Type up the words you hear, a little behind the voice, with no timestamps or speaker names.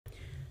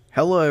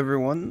Hello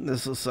everyone,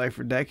 this is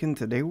Cipher and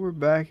today we're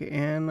back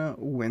in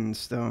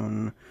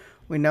Windstone.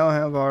 We now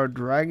have our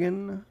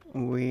dragon,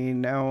 we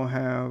now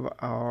have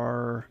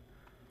our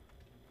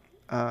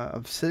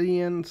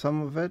obsidian,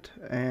 some of it,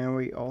 and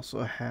we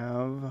also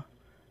have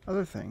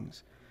other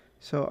things.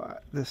 So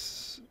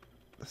this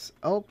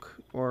elk,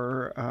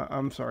 or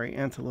I'm sorry,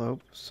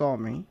 antelope, saw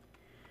me,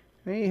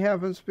 and he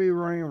happens to be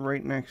running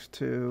right next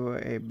to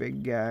a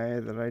big guy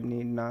that I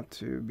need not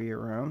to be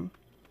around.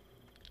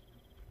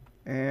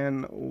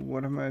 And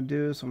what I'm going to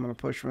do is I'm going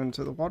to push him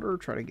into the water,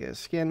 try to get a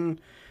skin.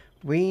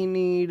 We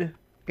need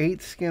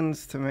 8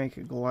 skins to make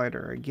a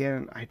glider.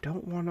 Again, I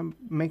don't want to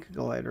make a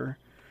glider,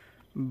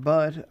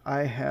 but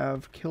I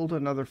have killed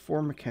another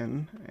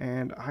formican,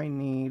 and I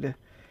need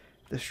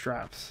the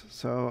straps.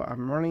 So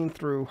I'm running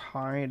through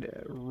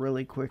hide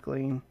really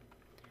quickly.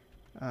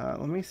 Let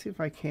me see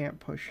if I can't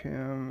push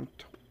him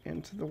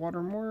into the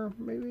water more,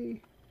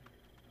 maybe.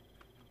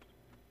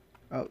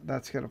 Oh,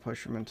 that's going to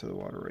push him into the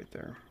water right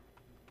there.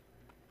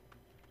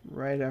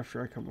 Right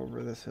after I come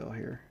over this hill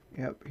here.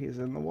 Yep, he's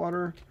in the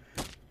water.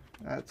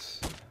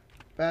 That's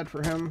bad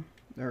for him.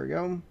 There we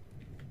go.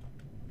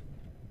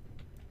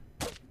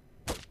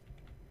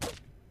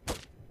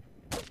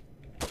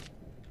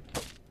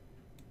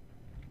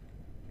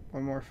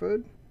 One more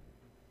food?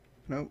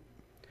 Nope.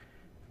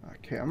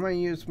 Okay, I'm going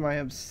to use my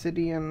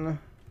obsidian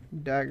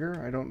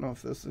dagger. I don't know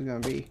if this is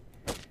going to be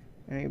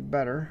any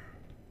better,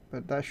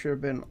 but that should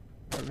have been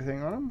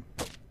everything on him.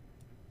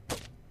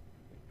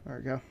 There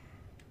we go.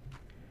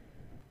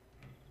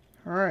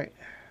 Alright,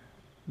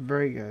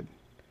 very good.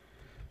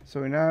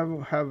 So we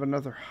now have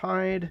another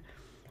hide.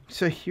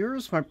 So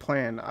here's my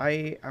plan.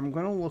 I'm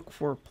going to look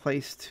for a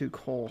place to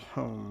call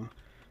home.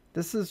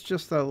 This is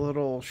just a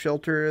little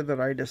shelter that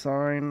I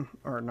designed,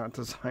 or not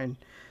designed.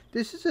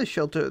 This is a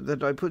shelter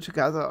that I put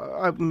together.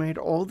 I've made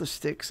all the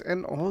sticks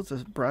and all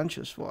the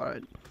branches for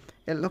it.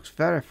 It looks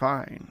very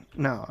fine.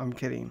 No, I'm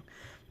kidding.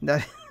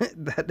 That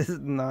is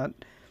not.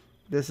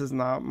 This is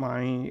not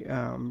my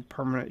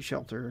permanent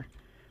shelter.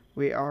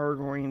 We are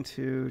going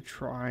to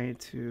try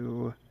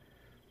to,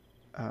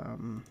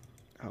 oh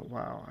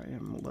wow, I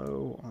am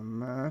low on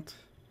that.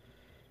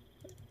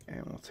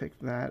 And we'll take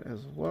that as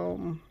well.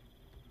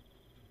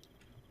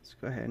 Let's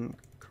go ahead and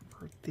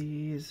convert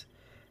these.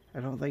 I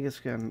don't think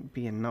it's going to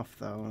be enough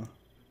though.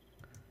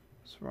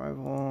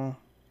 Survival,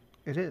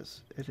 it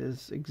is. It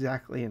is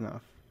exactly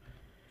enough.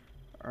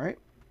 Alright,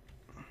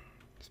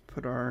 let's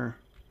put our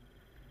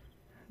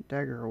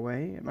dagger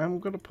away, and I'm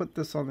going to put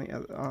this on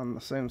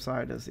the same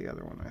side as the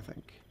other one.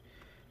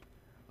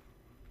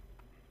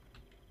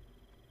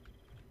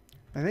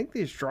 I think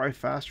these dry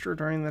faster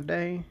during the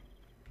day.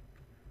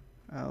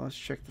 Let's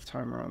check the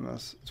timer on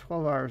this.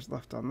 12 hours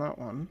left on that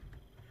one.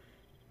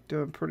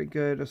 Doing pretty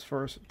good as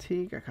far as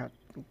fatigue. I got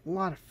a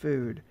lot of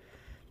food.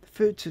 The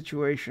food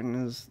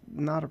situation is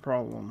not a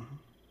problem.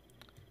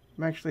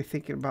 I'm actually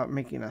thinking about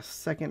making a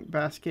second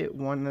basket,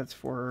 one that's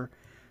for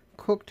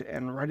cooked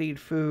and readied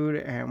food,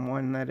 and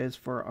one that is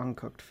for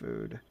uncooked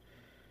food.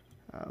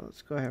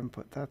 Let's go ahead and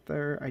put that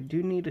there. I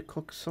do need to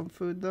cook some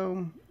food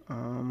though.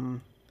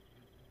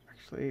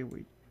 Actually,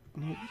 we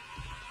need.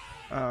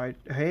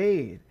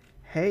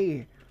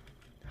 Hey,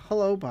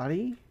 hello,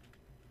 buddy.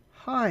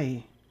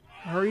 Hi,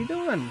 how are you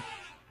doing?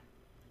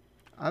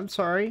 I'm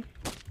sorry,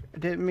 I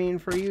didn't mean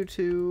for you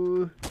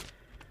to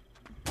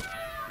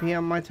be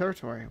on my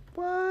territory.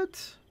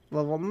 What?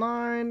 Level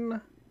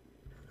 9.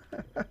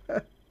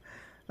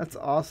 That's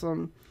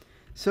awesome.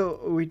 So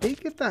we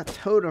did get that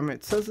totem.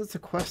 It says it's a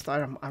quest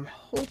item. I'm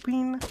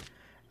hoping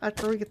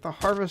after we get the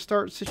harvest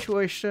art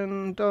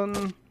situation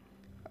done,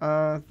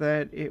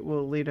 that it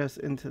will lead us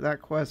into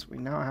that quest. We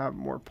now have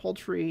more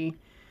poultry.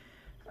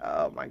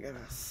 Oh my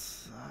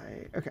goodness.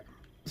 Okay,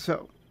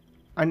 so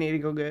I need to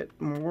go get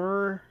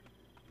more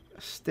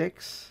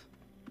sticks,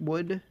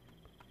 wood.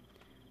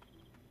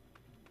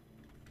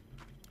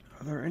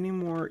 Are there any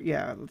more?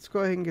 Yeah, let's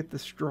go ahead and get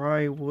this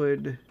dry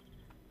wood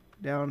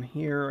down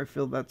here. I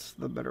feel that's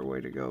the better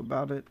way to go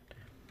about it.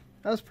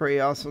 That's pretty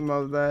awesome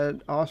of that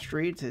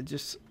ostrich to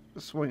just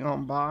swing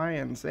on by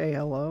and say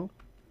hello.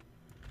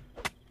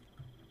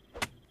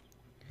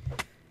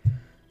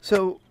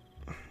 So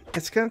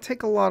it's going to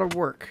take a lot of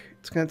work.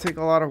 It's going to take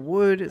a lot of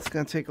wood. It's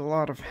going to take a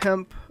lot of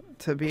hemp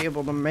to be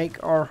able to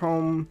make our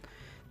home.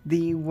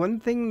 The one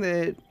thing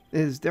that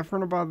is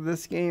different about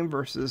this game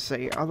versus,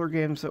 say, other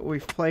games that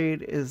we've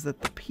played is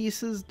that the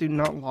pieces do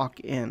not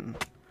lock in.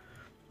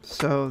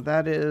 So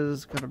that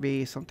is going to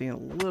be something a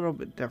little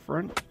bit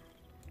different.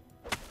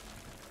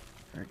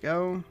 There we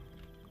go.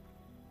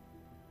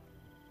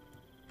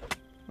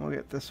 We'll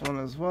get this one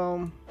as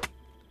well.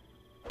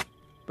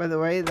 By the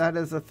way, that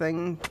is a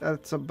thing.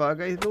 That's a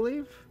bug, I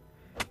believe.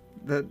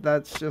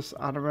 That's just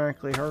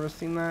automatically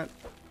harvesting that.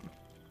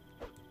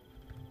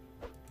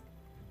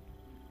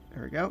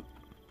 There we go.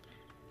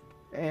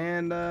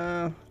 And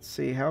let's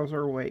see, how's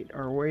our weight?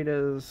 Our weight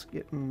is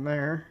getting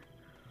there.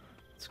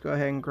 Let's go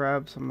ahead and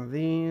grab some of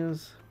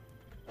these.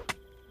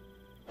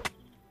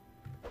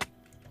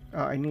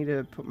 I need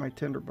to put my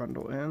tinder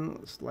bundle in.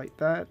 Let's light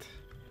that.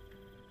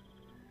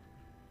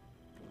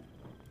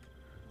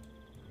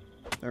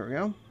 There we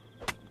go.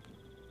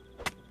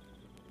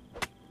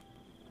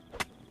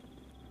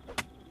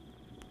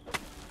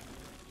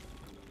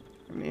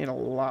 I need a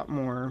lot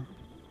more.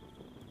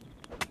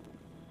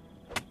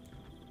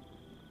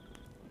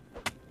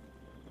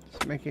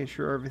 Just making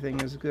sure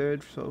everything is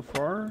good so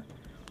far.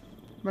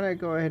 I'm gonna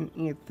go ahead and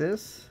eat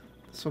this.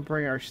 This will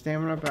bring our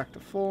stamina back to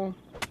full.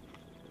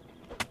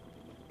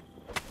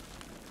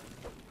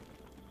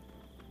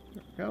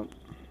 There we go.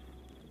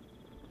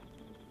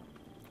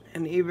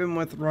 And even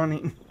with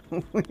running,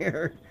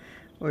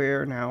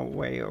 we're now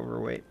way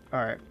overweight.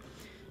 Alright.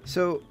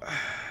 So,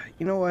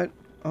 you know what?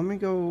 Let me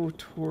go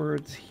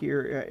towards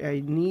here.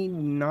 I need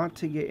not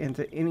to get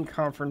into any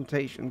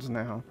confrontations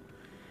now.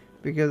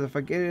 Because if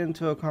I get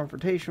into a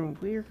confrontation,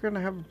 we're going to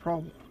have a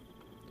problem.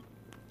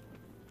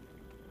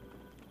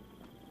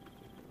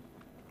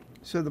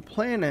 So the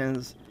plan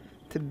is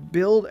to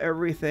build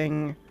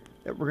everything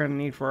that we're going to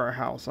need for our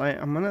house.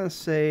 I'm going to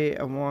say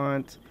I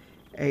want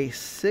a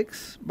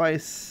 6 by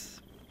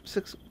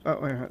 6. Oh,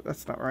 wait,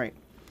 that's not right.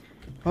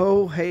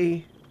 Oh,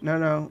 hey.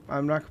 No.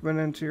 I'm not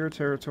coming into your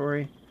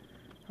territory.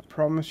 I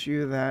promise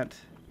you that.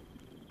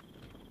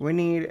 We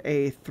need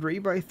a 3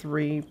 by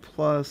 3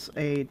 plus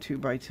a 2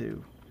 by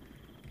 2.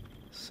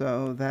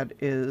 So that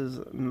is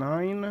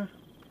 9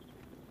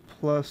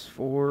 plus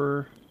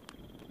 4.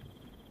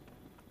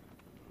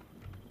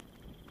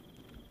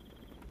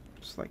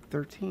 It's like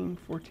 13,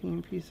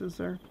 14 pieces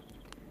there.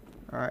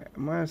 Alright,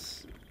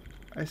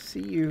 I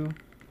see you.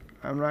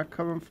 I'm not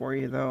coming for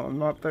you though. I'm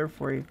not there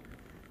for you.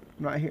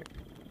 I'm not here.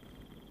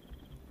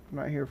 I'm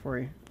not here for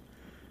you.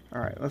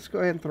 Alright, let's go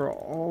ahead and throw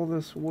all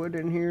this wood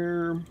in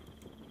here.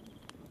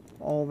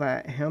 All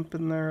that hemp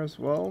in there as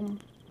well.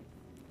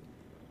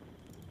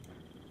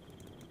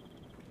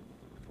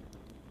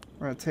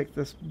 We're going to take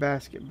this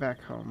basket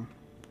back home.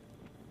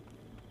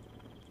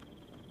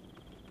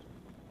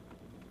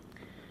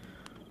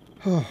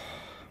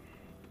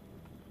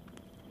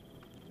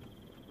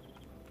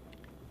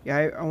 Yeah,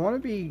 I want to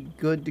be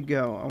good to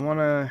go. I want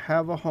to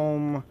have a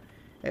home,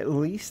 at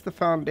least the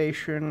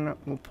foundation.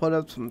 We'll put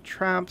up some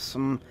traps,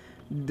 some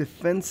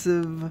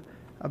defensive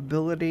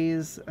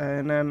abilities,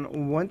 and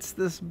then once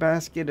this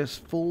basket is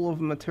full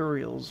of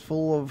materials,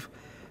 full of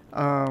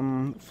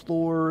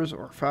floors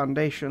or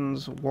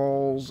foundations,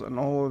 walls, and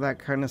all of that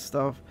kind of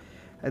stuff,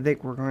 I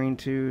think we're going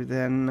to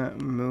then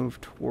move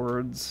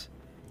towards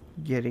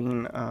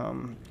getting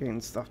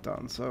stuff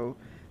done. So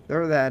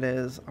there that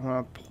is. I'm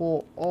going to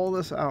pull all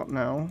this out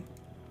now.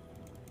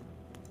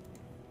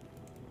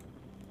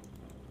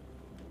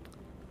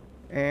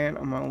 And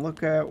I'm going to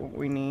look at what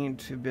we need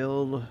to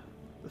build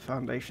the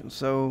foundation.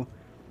 So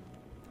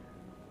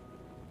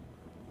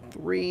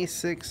 3,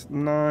 6,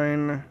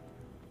 9,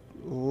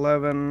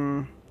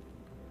 11,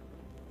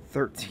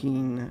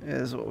 13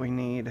 is what we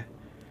need.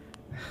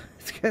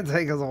 It's going to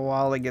take us a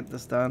while to get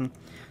this done.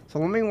 So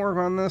let me work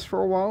on this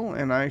for a while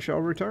and I shall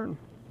return.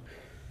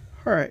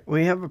 Alright,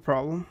 we have a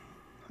problem.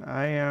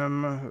 I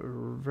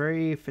am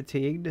very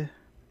fatigued.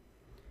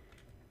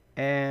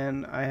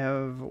 And I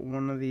have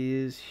one of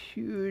these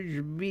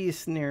huge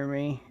beasts near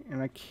me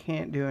and I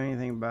can't do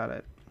anything about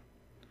it.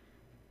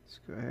 Let's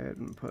go ahead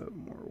and put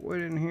more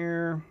wood in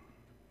here.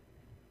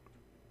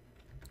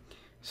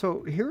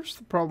 So here's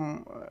the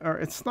problem, or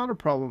it's not a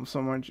problem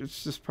so much,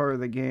 it's just part of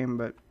the game,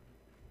 but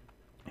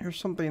here's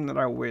something that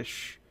I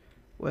wish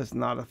was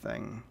not a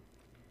thing.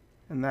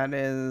 And that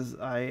is,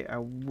 I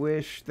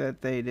wish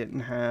that they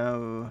didn't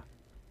have...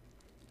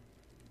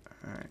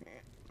 Alright,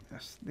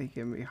 let's sneak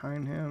in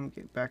behind him,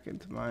 get back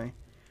into my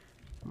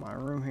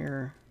room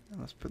here.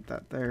 And let's put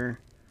that there.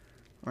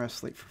 We're going to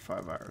sleep for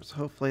 5 hours.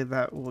 Hopefully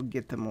that will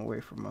get them away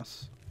from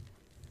us.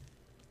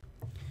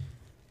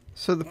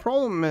 So the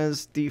problem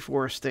is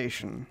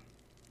deforestation.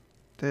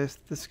 This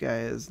guy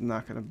is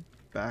not going to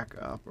back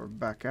up or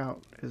back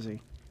out, is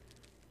he?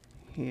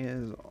 He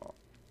is...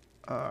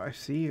 I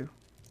see you.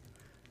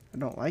 I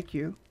don't like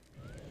you.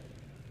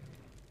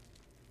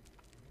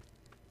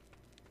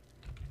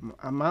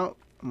 I'm out.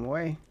 I'm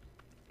away.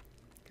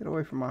 Get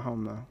away from my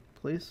home, though,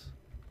 please.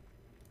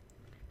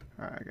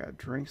 Alright, I gotta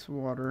drink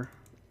some water.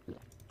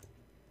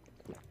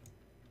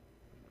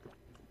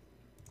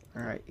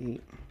 Alright,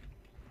 eat.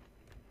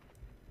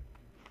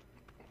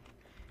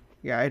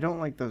 Yeah, I don't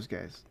like those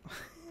guys.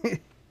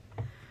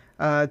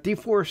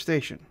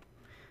 Deforestation.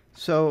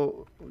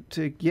 So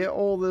to get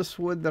all this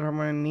wood that I'm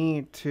going to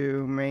need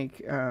to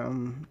make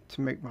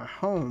my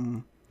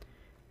home,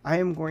 I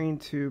am going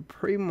to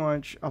pretty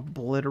much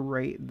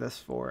obliterate this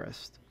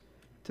forest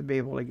to be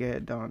able to get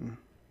it done.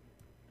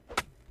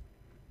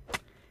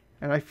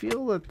 And I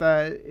feel that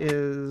that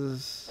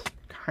is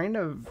kind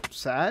of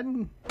sad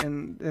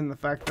in the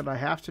fact that I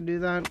have to do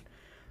that.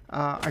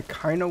 I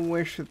kind of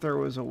wish that there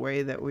was a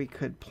way that we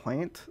could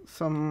plant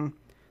some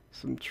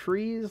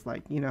trees,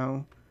 like, you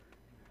know,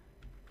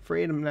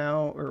 Freedom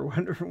Now, or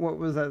what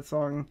was that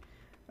song?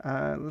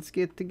 Let's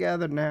get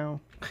together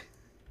now.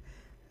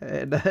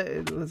 And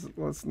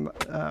let's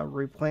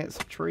replant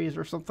some trees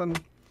or something.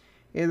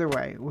 Either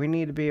way, we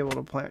need to be able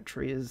to plant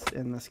trees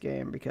in this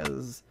game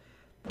because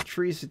the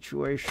tree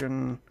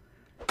situation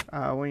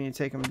when you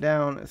take them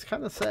down. It's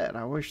kind of sad.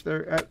 I wish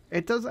there...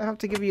 it doesn't have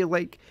to give you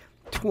like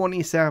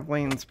 20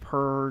 saplings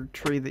per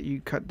tree that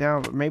you cut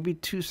down, but maybe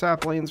 2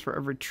 saplings for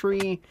every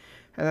tree,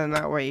 and then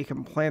that way you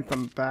can plant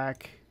them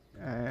back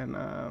and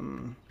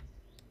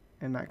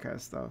that kind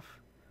of stuff.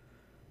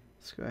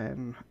 Let's go ahead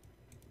and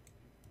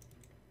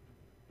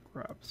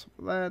grab some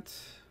of that,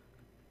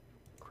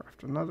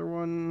 craft another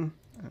one,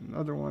 and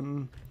another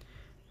one.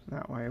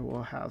 That way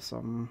we'll have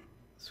some.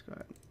 Let's go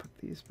ahead and put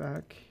these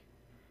back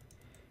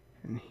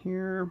in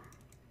here.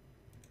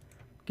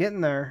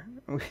 Getting there.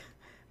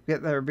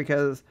 Get there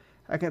because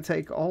I can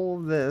take all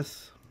of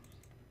this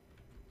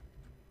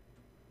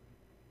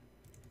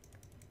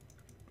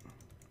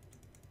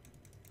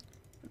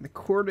the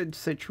cordage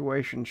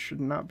situation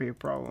should not be a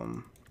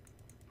problem.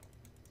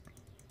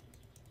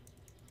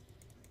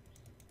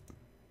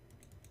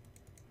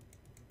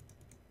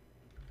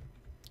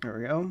 There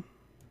we go.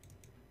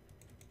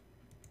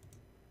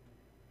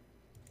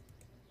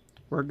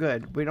 We're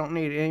good. We don't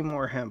need any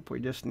more hemp.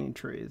 We just need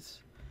trees.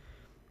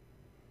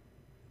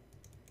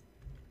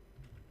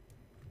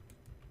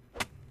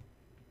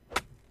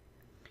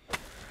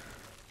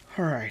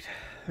 Alright,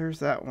 there's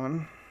that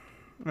one.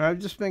 And I've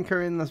just been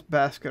carrying this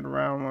basket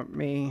around with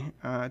me,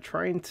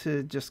 trying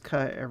to just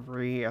cut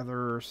every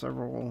other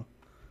several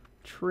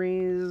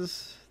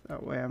trees.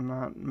 That way I'm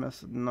not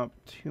messing up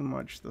too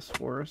much this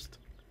forest,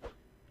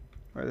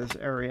 or this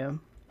area.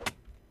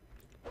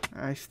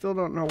 I still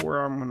don't know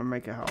where I'm going to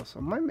make a house.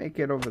 I might make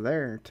it over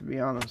there, to be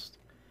honest.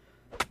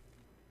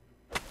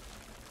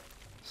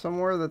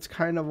 Somewhere that's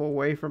kind of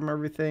away from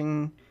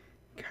everything.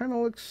 Kind of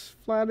looks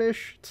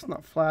flattish. It's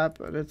not flat,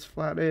 but it's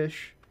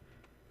flattish.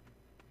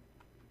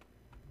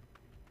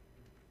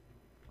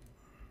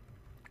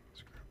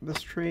 Let's grab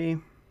this tree.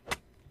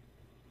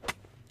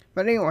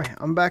 But anyway,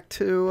 I'm back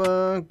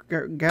to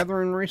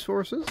gathering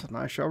resources, and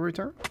I shall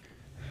return.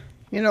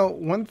 You know,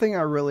 one thing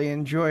I really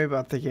enjoy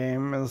about the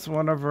game is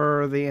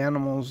whenever the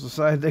animals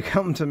decide to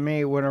come to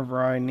me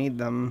whenever I need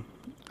them.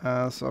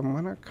 So I'm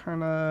going to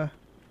kind of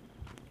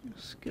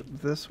skip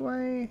this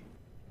way.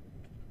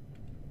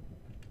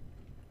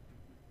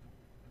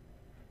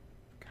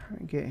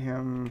 Kind of get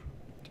him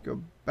to go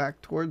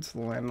back towards the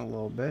land a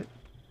little bit.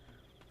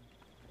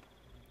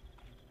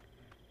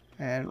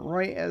 And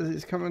right as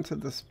he's coming to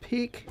this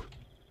peak...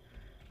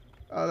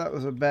 Oh, that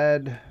was a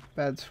bad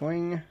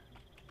swing.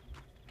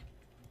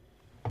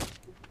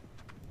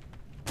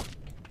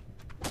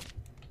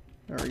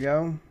 There we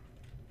go.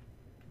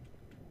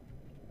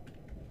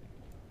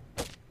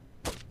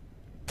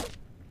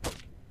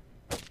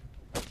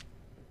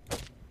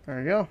 There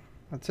we go.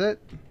 That's it.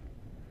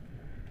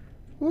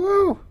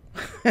 Woo!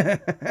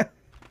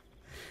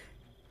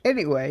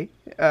 Anyway,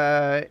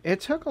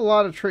 it took a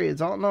lot of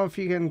trees. I don't know if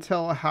you can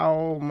tell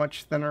how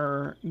much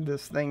thinner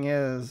this thing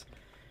is.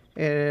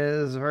 It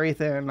is very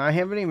thin. I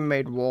haven't even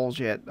made walls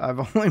yet.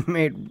 I've only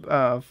made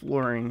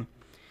flooring.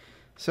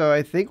 So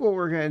I think what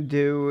we're going to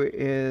do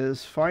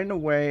is find a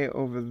way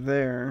over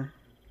there.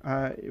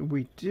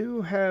 We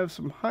do have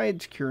some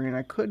hides curing.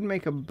 I could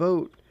make a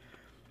boat.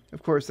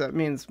 Of course, that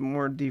means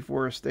more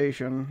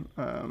deforestation.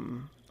 Let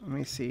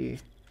me see.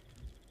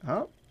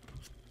 Oh.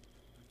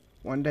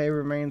 1 day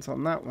remains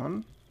on that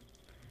one.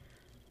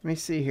 Let me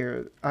see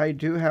here. I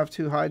do have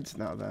 2 hides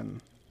now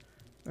then.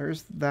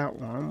 There's that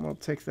one. We'll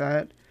take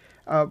that.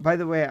 By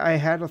the way, I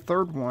had a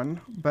 3rd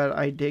one, but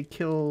I did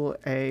kill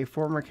a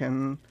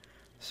formican.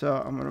 So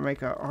I'm going to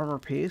make an armor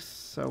piece.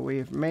 So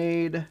we've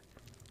made, let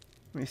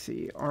me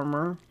see,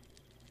 armor.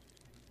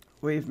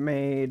 We've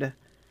made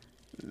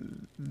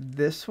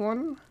this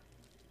one,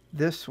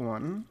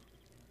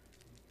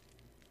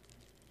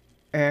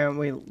 and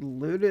we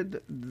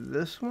looted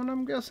this one,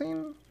 I'm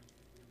guessing,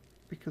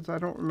 because I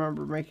don't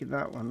remember making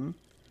that one.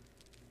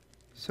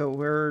 So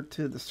we're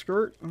to the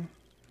skirt,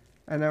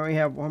 and then we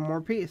have 1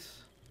 more piece.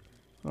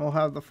 We'll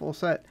have the full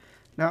set.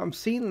 Now I'm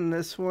seeing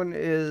this one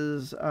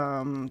is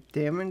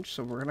damaged,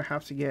 so we're going to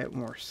have to get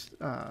more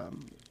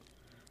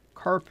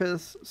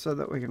carpus so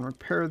that we can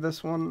repair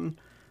this one.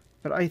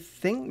 But I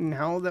think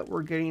now that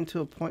we're getting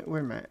to a point,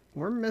 wait a minute,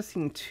 we're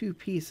missing 2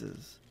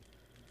 pieces.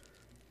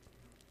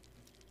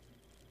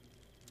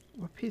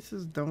 What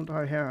pieces don't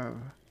I have?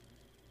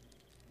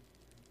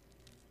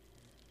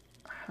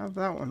 I have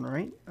that one,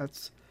 right?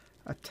 That's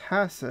a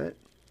tacet.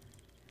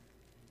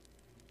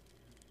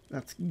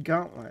 That's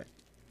gauntlet.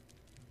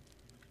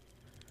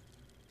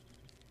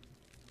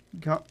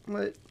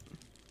 Gauntlet,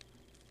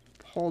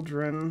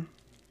 pauldron,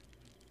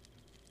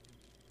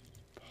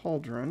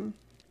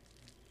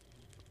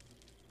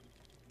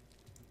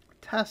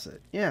 tacet.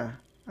 Yeah,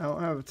 I don't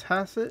have a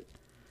tacet.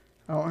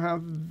 I don't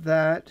have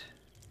that,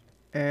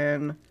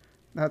 and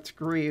that's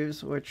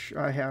greaves, which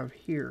I have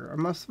here. I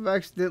must have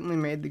accidentally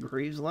made the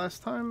greaves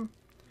last time,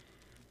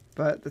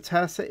 but the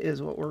tacet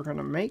is what we're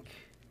gonna make.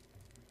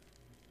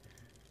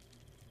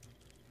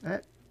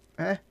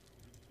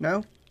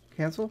 No,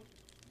 cancel.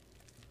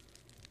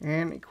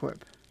 And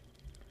equip.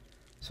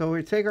 So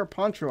we take our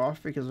poncho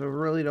off because we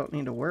really don't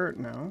need to wear it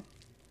now.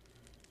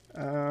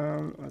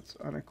 Let's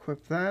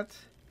unequip that.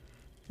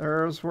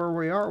 there's where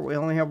we are. We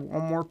only have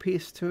one more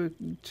piece to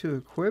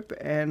equip,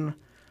 and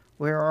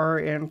we are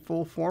in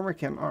full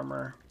Formican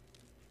armor.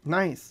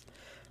 Nice.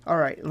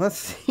 Alright, let's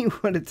see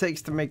what it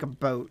takes to make a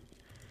boat.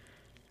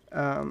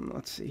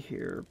 Let's see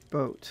here.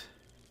 Boat.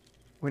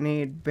 We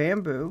need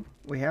bamboo.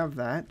 We have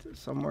that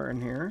somewhere in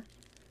here.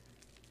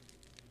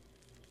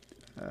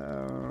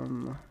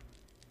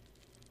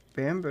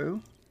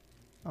 Bamboo.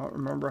 I don't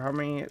remember how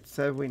many it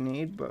said we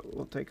need, but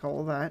we'll take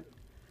all of that.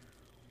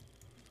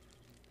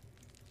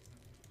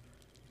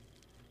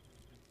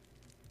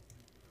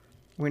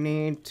 We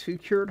need 2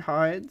 cured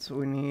hides.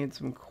 We need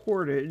some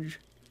cordage.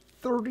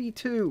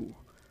 32.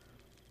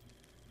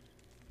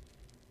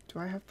 Do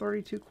I have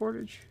 32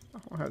 cordage? I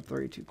don't have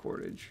 32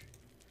 cordage.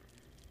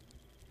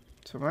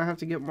 So I might have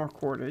to get more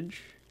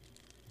cordage.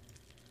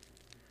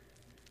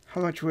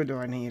 How much wood do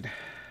I need?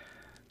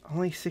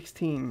 Only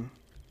 16.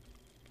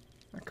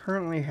 I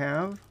currently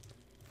have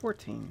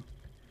 14.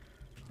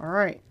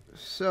 Alright,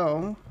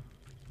 so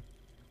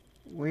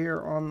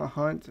we're on the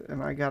hunt,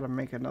 and I gotta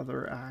make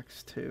another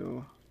axe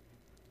too.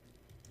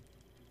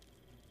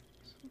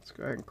 So let's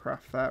go ahead and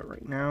craft that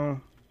right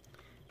now.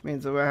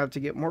 Means that I have to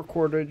get more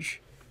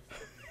cordage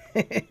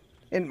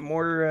and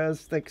more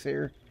sticks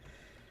here.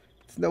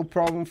 It's no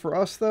problem for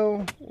us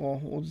though.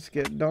 Well, we'll just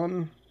get it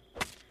done.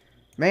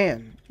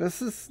 Man,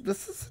 this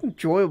is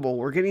enjoyable.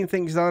 We're getting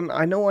things done.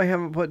 I know I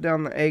haven't put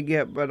down the egg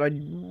yet, but I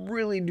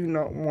really do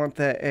not want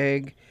that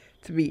egg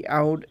to be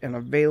out and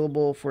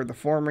available for the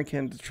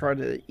Formican to try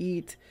to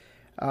eat.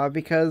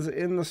 Because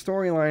in the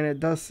storyline, it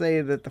does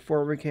say that the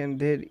Formican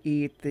did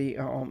eat the...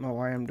 I don't know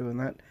why I'm doing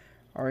that.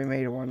 Already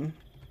made one.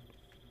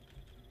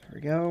 There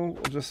we go.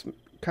 We'll just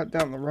cut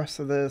down the rest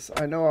of this.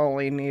 I know I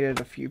only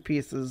needed a few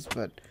pieces,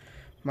 but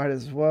might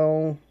as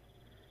well.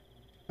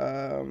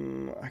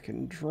 I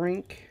can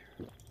drink.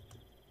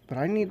 But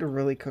I need to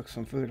really cook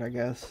some food, I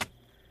guess.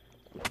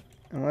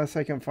 Unless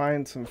I can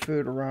find some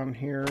food around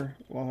here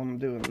while I'm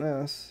doing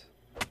this.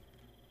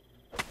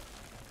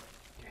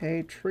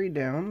 Okay, tree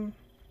down.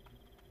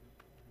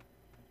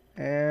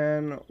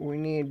 And we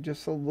need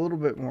just a little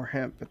bit more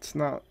hemp. It's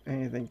not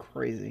anything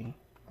crazy,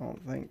 I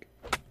don't think.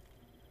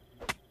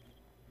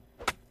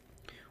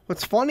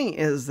 What's funny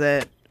is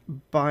that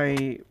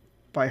by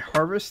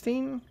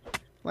harvesting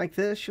like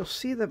this, you'll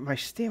see that my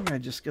stamina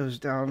just goes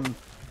down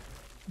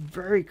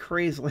very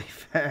crazily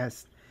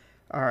fast.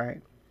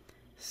 Alright,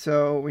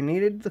 so we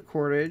needed the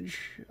cordage.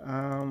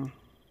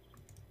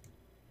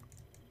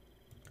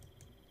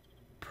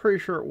 Pretty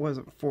sure it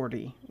wasn't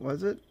 40,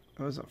 was it?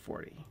 It wasn't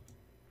 40.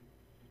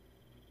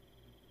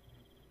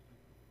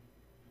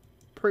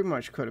 Pretty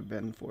much could have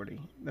been 40.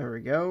 There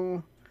we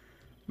go.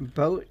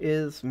 Boat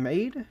is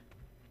made.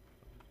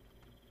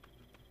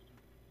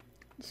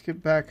 Let's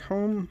get back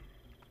home.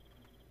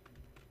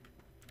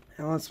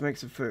 And let's make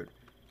some food.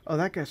 Oh,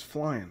 that guy's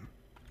flying.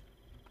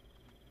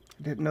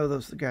 I didn't know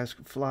those guys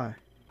could fly.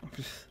 I'm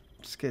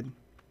just kidding.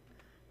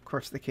 Of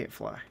course they can't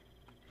fly.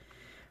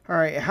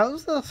 Alright,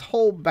 how's this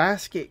whole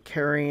basket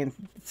carrying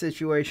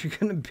situation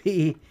going to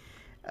be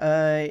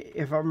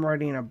if I'm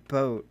riding a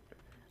boat?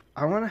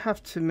 I want to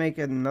have to make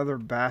another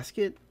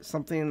basket.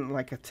 Something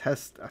like a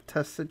test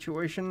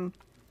situation.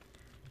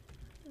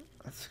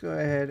 Let's go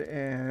ahead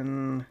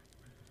and...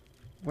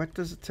 What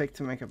does it take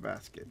to make a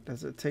basket?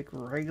 Does it take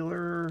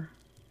regular...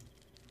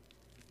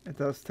 It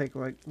does take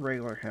like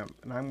regular hemp,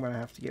 and I'm going to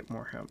have to get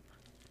more hemp.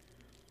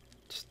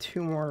 Just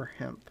 2 more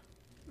hemp.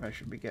 That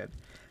should be good.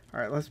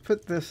 Alright, let's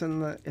put this in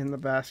the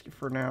basket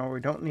for now. We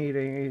don't need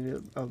any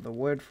of the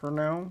wood for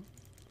now.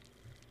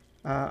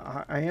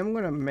 I am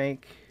going to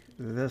make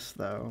this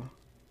though.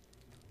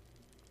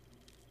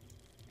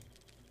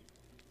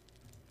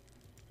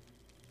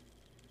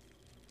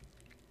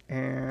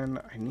 And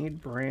I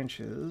need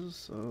branches,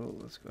 so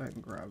let's go ahead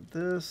and grab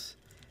this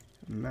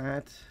and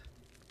that.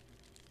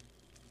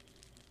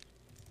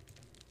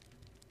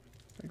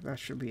 I think that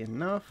should be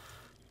enough.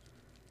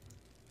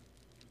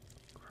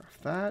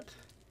 Craft that.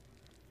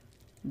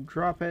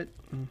 Drop it.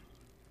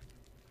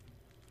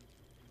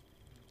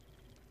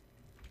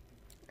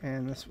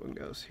 And this one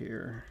goes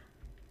here.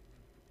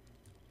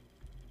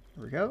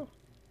 There we go.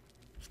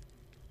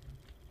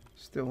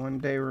 Still 1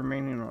 day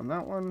remaining on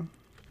that one.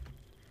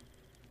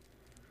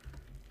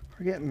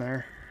 We're getting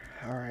there.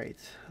 Alright,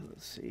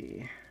 let's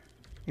see.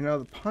 You know,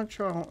 the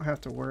poncho I don't have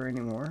to wear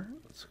anymore.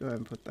 Let's go ahead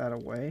and put that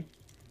away.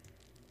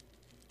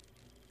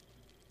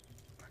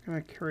 I'm not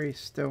going to carry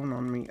stone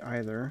on me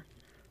either.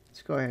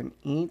 Let's go ahead and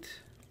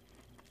eat.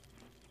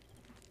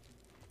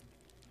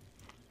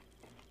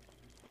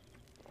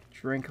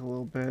 Drink a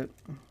little bit.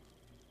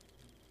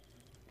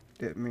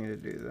 Didn't mean to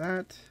do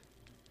that.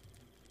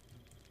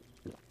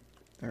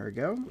 There we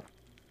go.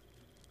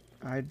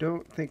 I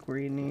don't think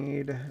we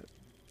need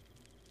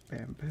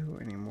bamboo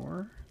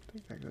anymore. I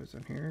think that goes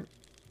in here.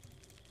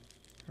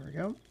 There we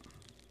go.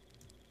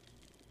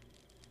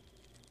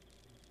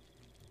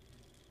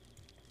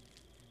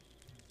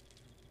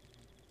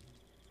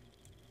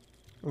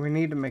 We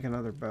need to make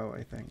another bow,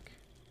 I think.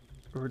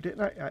 Or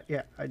didn't I?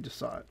 Yeah, I just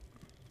saw it.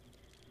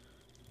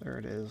 There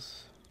it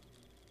is.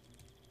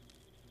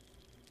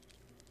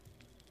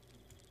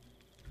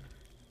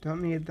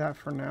 Don't need that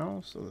for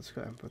now, so let's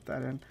go ahead and put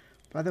that in.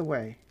 By the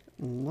way,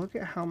 look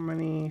at how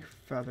many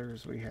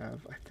feathers we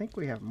have. I think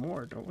we have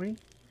more, don't we?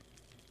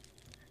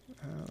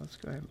 Let's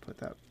go ahead and put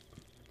that.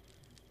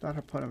 Thought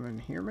I put them in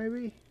here,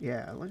 maybe?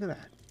 Yeah, look at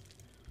that.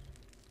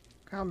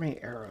 Look how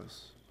many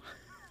arrows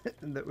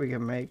that we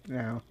can make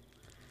now.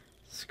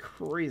 It's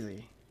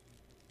crazy.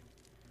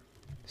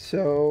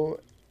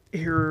 So,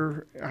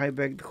 here I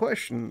beg the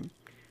question.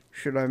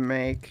 Should I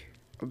make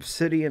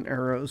obsidian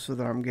arrows so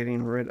that I'm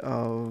getting rid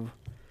of...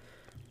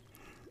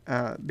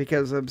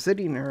 because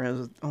obsidian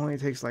arrows only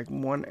takes like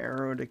 1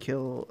 arrow to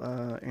kill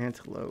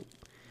antelope.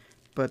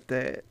 But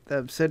the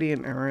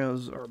obsidian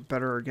arrows are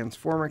better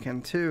against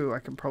formican too. I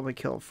can probably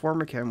kill a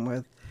formican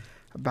with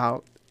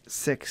about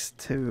 6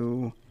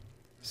 to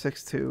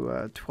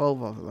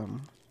 12 of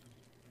them.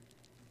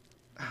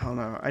 I don't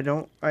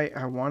know.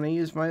 I want to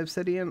use my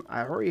obsidian.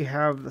 I already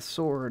have the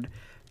sword.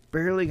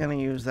 Barely going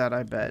to use that,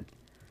 I bet.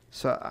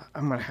 So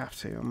I'm going to have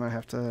to. I'm going to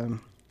have to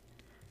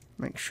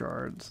make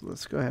shards.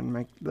 Let's go ahead and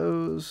make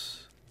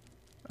those.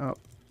 Oh.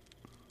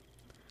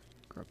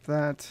 Grab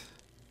that.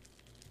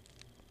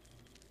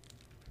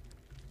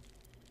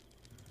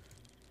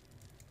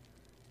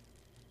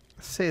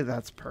 Say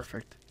that's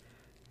perfect.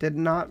 Did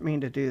not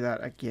mean to do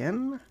that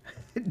again.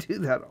 I do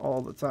that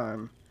all the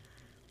time.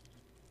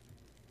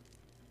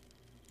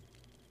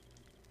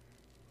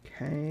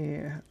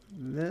 Okay,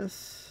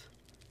 this,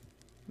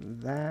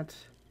 that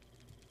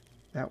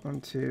one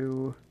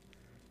too,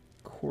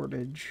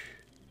 cordage,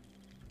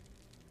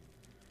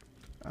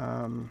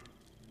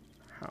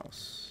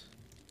 house,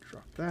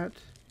 drop that.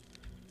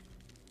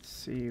 Let's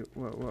see,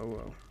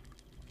 whoa.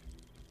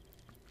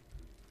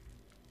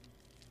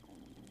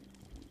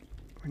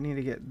 We need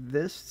to get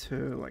this to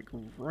like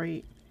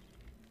right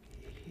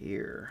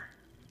here,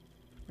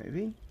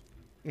 maybe?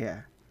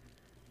 Yeah.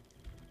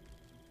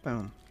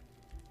 Boom.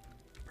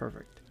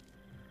 Perfect.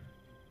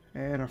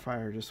 And our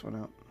fire just went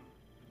out.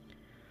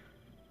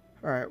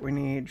 Alright, we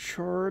need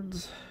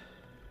shards.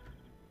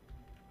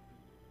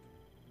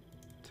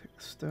 Take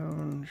the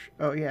stone.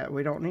 Oh yeah,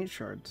 we don't need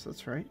shards,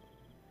 that's right.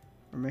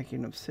 We're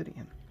making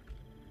obsidian.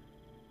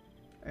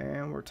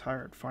 And we're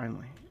tired,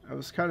 finally. I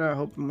was kind of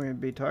hoping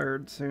we'd be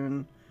tired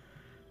soon.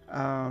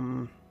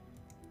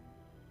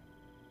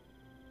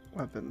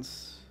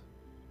 Weapons.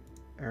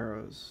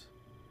 Arrows.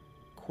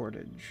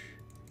 Cordage.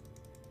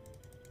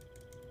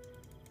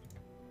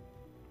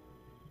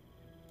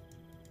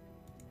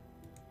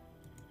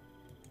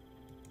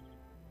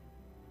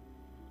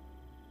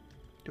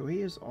 Do we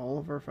use all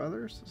of our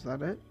feathers? Is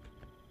that it?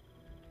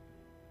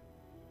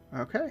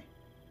 Okay.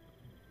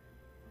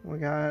 We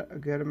got a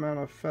good amount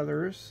of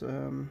feathers. So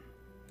I'm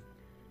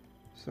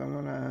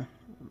gonna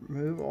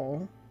remove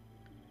all.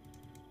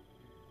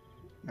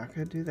 Not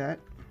gonna do that.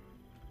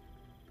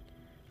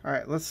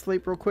 Alright, let's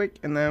sleep real quick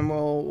and then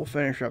we'll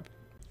finish up.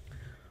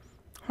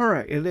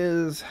 Alright, it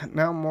is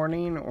now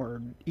morning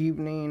or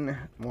evening.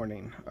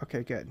 Morning.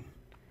 Okay, good.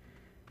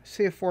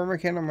 See a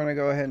formican, I'm going to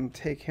go ahead and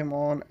take him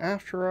on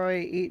after I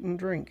eat and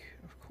drink.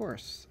 Of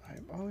course,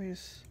 I'm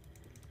always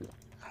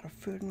out of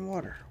food and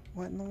water.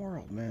 What in the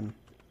world, man?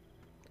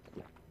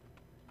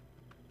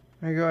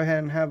 I go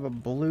ahead and have a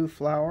blue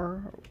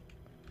flower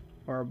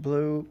or a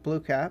blue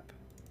cap.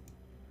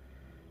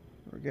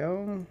 There we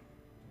go.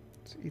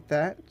 Let's eat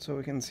that so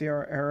we can see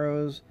our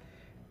arrows.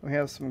 We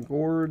have some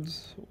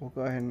gourds. We'll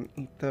go ahead and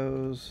eat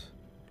those.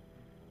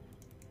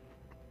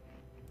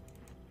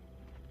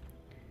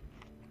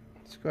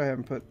 Let's go ahead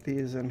and put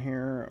these in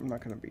here. I'm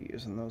not going to be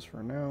using those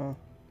for now.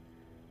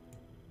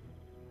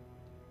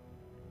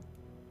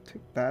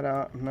 Take that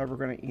out. I'm never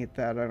going to eat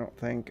that, I don't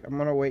think. I'm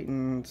going to wait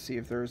and see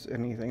if there's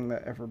anything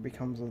that ever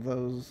becomes of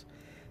those.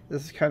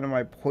 This is kind of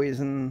my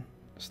poison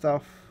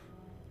stuff.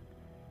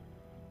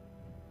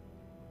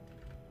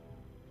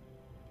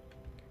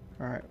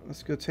 Alright,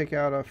 let's go take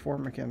out a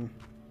formican.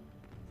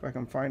 If I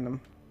can find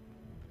them.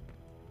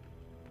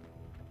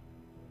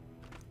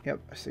 Yep,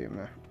 I see him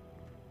there.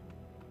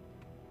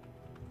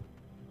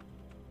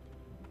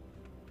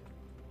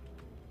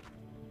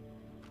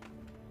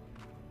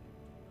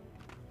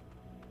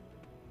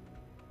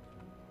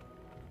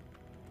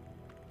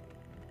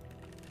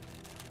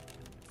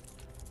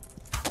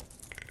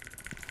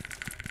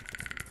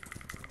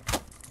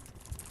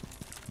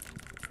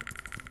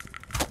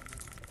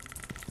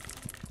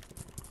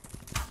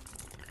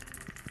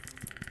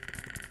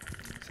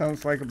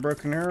 Sounds like a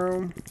broken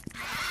arrow.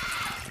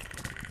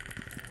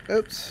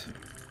 Oops.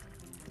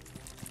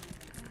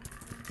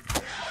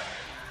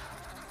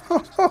 Ho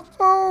ho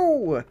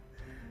ho!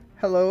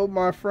 Hello,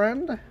 my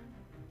friend.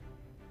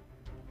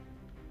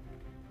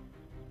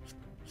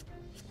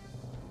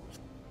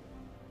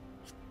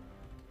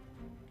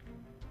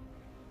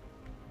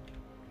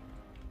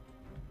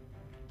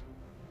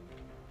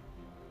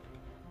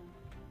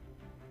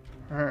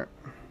 Alright.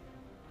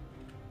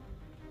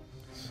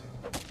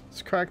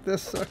 Let's crack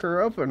this sucker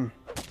open.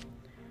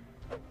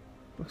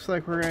 Looks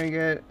like we're gonna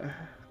get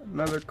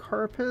another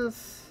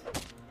carapace.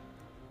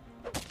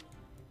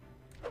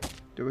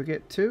 Do we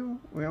get two?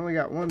 We only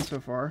got one so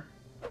far.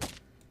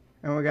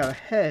 And we got a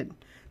head.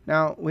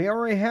 Now, we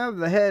already have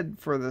the head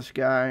for this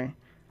guy.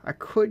 I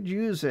could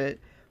use it,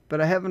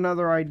 but I have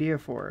another idea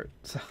for it.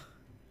 So,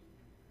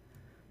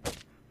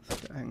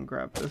 let's go ahead and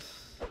grab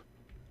this.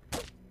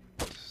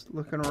 Just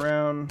looking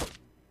around.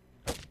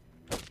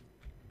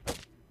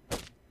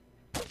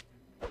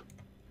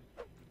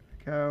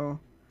 Go.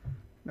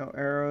 No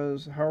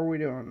arrows. How are we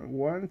doing?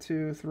 1,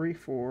 2, 3,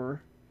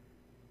 4,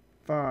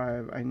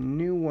 5. I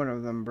knew one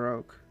of them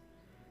broke,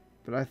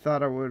 but I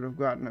thought I would have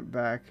gotten it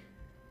back.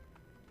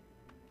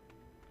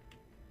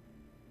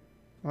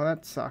 Well,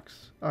 that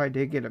sucks. Oh, I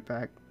did get it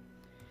back.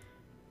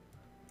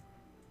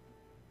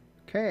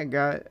 Okay,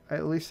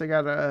 at least I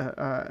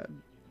got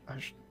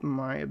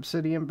my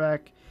obsidian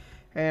back,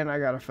 and I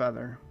got a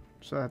feather,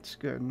 so that's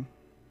good.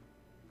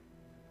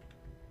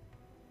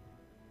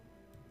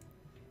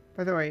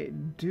 By the way,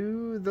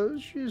 do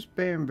those use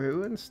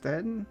bamboo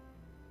instead?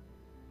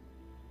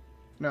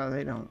 No,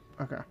 they don't.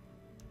 Okay.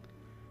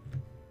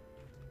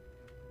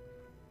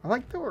 I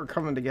like that we're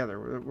coming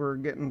together. We're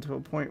getting to a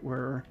point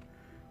where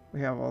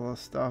we have all this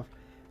stuff.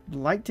 I'd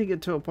like to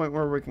get to a point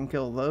where we can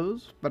kill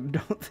those, but I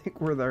don't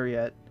think we're there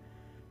yet.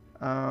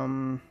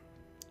 We're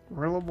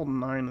level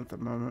 9 at the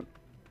moment.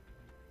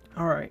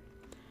 Alright.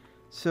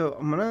 So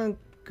I'm going to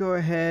go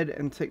ahead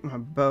and take my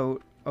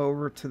boat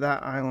over to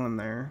that island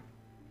there.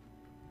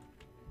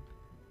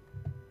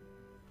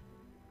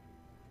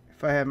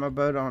 If I have my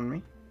boat on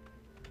me.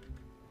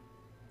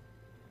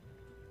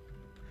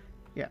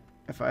 Yeah,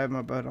 if I have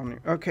my boat on me.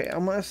 Okay,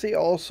 I'm going to see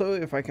also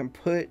if I can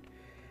put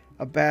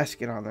a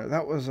basket on there.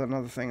 That was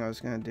another thing I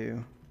was going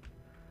to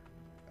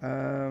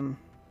do.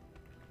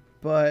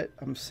 But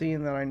I'm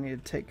seeing that I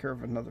need to take care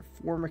of another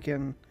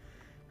Formican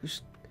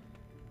who's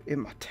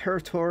in my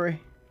territory.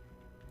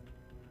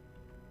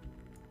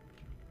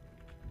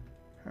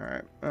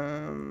 Alright,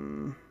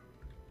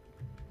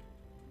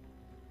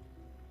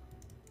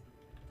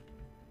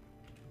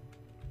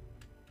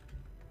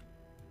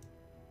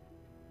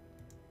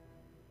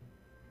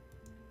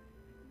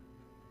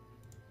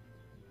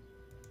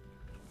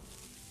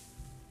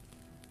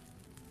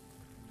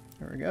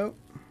 there we go.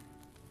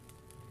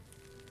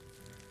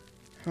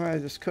 I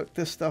just cook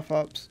this stuff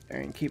up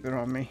and keep it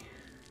on me.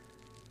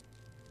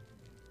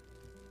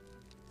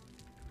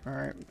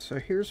 Alright, so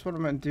here's what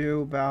I'm going to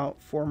do about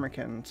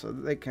Formican so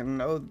that they can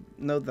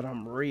know that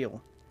I'm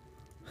real.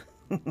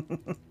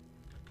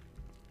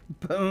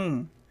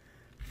 Boom!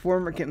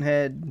 Formican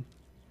head.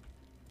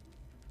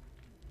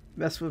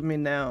 Mess with me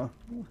now.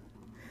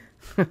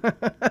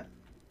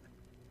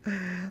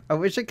 I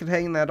wish I could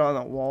hang that on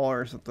a wall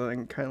or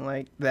something, kind of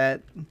like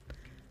that.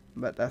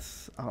 But I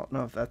don't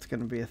know if that's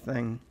going to be a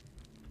thing.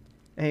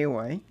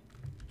 Anyway,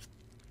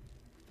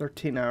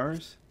 13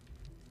 hours.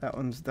 That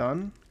one's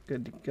done.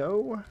 Good to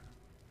go.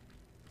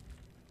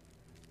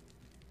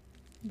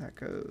 That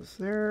goes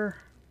there.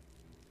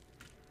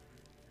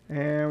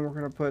 And we're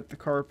going to put the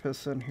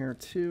carapace in here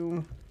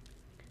too.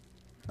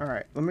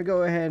 Alright, let me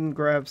go ahead and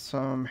grab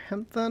some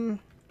hemp then.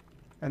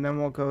 And then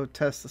we'll go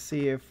test to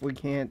see if we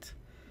can't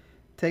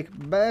take a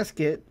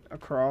basket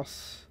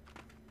across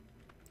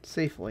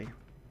safely.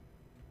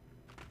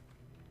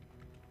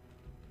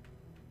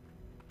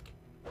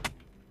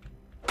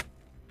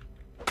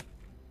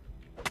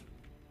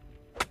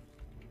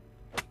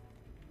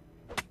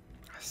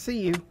 See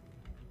you.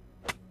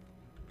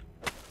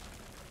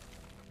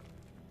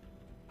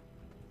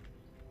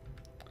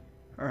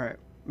 Alright,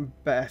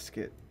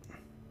 basket.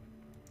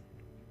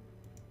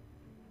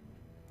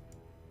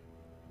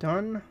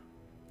 Done.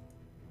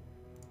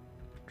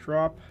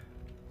 Drop.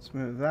 Let's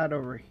move that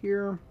over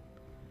here.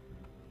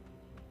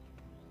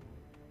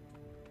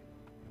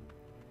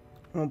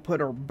 We'll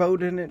put our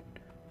boat in it.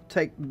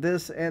 Take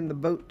this and the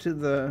boat to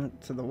the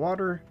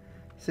water.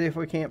 See if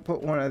we can't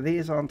put one of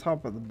these on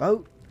top of the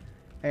boat.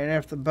 And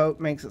if the boat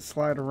makes it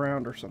slide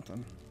around or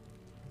something.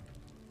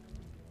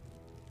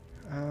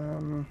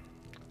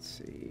 Let's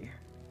see.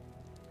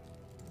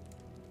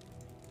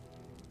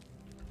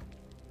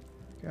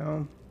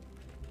 Go.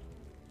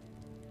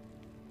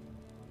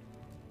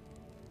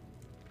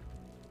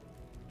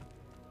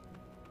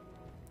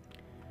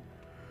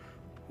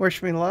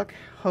 Wish me luck.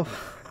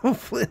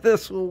 Hopefully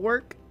this will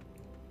work.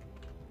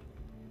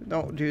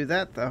 Don't do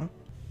that though.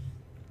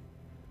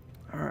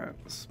 Alright,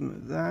 let's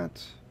move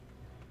that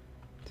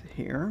to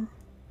here.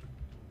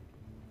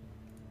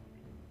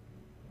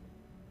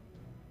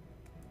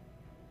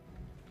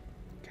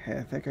 Okay,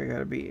 I think I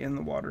gotta be in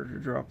the water to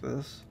drop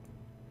this.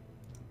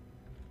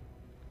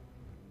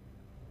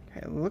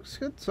 Okay, it looks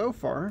good so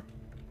far.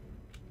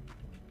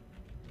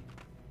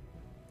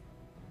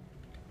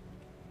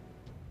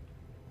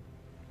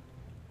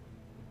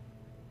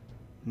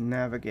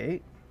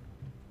 Navigate.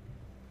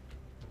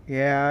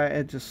 Yeah,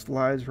 it just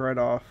slides right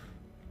off.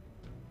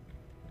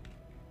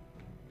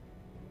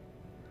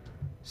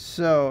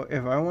 So,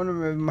 if I want to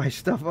move my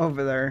stuff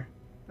over there,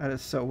 that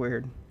is so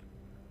weird.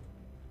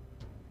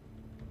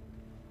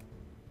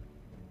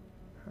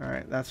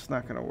 Alright, that's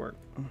not going to work.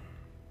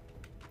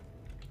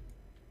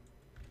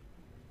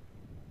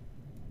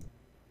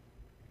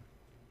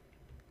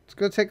 Let's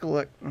go take a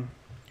look.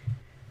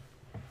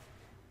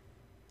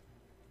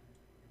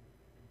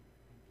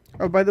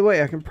 Oh, by the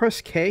way, I can press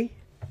K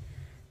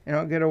and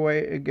I'll get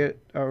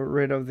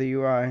rid of the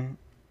UI.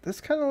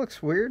 This kind of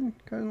looks weird.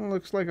 Kind of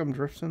looks like I'm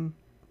drifting,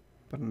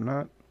 but I'm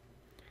not.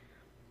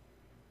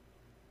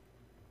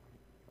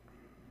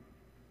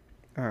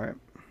 All right.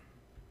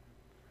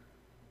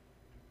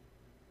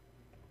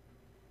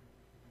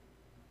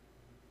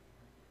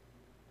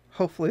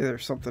 Hopefully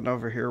there's something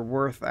over here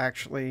worth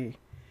actually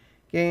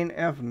gain.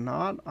 If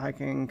not, I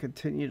can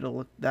continue to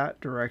look that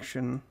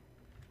direction.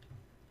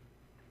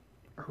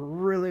 I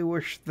really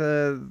wish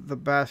the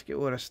basket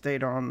would have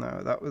stayed on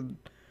though. That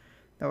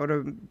would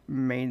have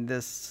made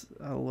this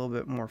a little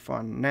bit more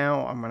fun.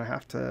 Now I'm gonna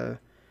have to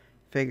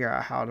figure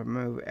out how to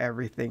move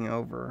everything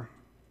over.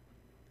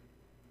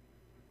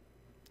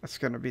 That's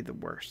gonna be the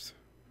worst.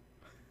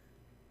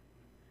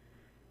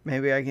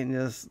 Maybe I can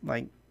just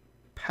like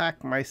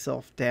pack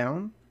myself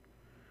down.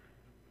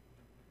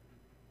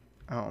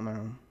 I don't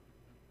know.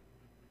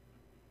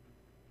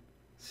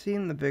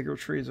 Seeing the bigger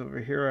trees over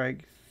here, I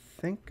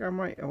think I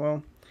might.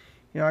 Well,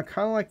 you know, I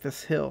kind of like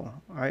this hill.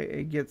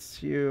 It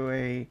gets you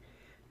a.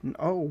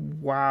 Oh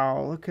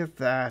wow! Look at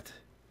that.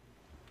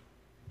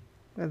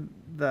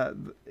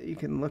 You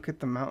can look at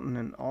the mountain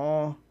and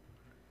all.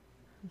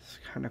 It's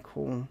kind of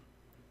cool.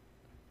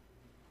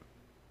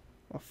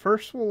 Well,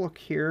 first we'll look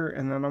here,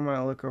 and then I'm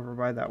gonna look over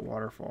by that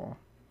waterfall.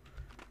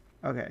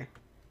 Okay,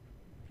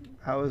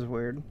 that was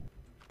weird.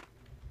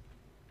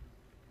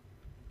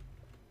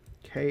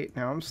 Okay,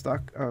 now I'm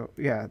stuck. Oh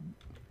yeah.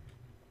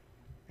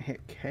 Hit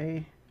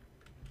K.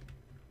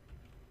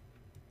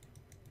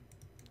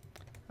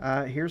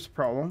 Here's the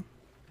problem.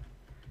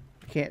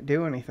 I can't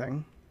do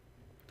anything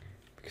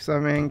because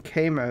I'm in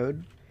K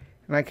mode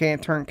and I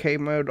can't turn K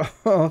mode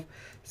off.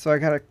 So I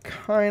gotta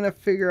kind of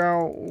figure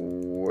out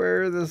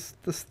where this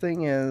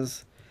thing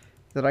is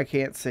that I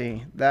can't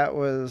see. That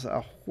was a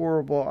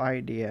horrible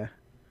idea.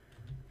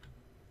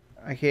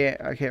 I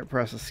can't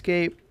press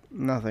escape.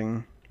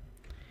 Nothing.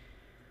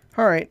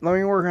 All right, let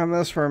me work on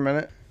this for a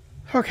minute.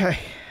 Okay.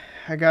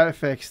 I got it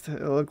fixed. It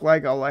looked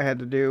like all I had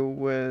to do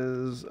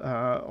was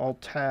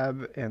Alt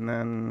Tab and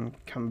then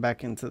come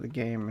back into the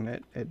game, and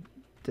it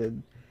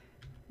did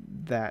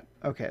that.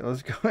 Okay,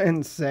 let's go ahead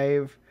and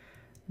save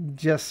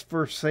just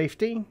for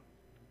safety.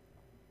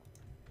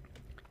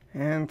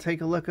 And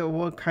take a look at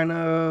what kind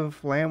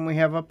of land we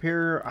have up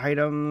here.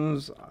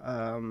 Items.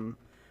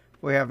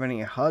 We have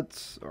any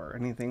huts or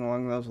anything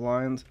along those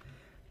lines.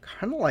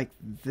 Kind of like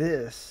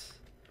this.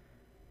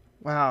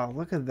 Wow,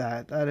 look at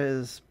that. That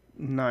is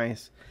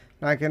nice.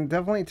 Now, I can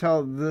definitely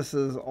tell this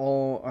is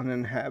all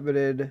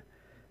uninhabited.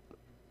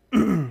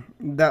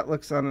 That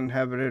looks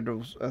uninhabited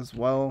as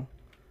well.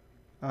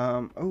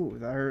 Oh,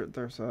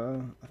 there's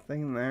a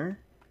thing there.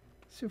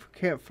 Let's see if we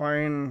can't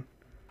find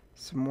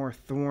some more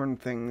thorn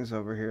things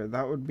over here.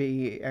 That would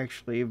be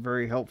actually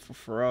very helpful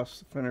for us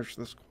to finish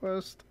this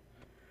quest.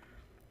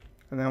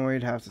 And then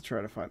we'd have to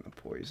try to find the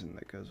poison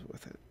that goes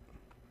with it.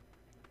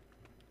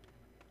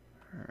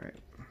 Alright.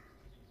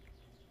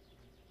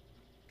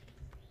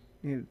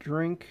 Need a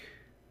drink.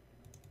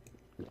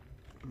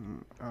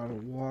 I'm out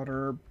of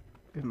water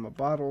in my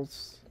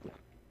bottles.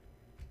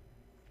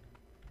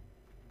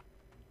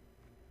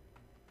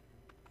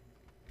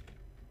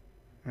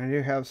 I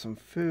do have some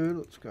food.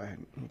 Let's go ahead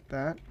and eat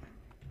that.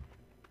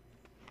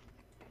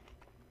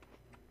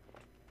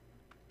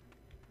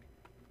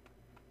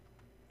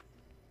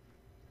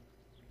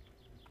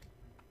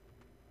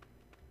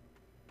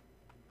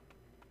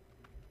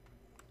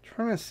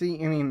 Trying to see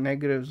any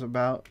negatives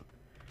about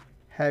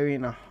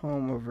having a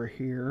home over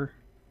here.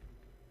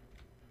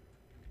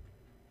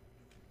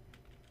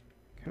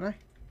 Can I?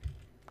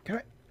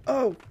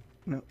 Oh!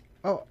 No.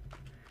 Oh.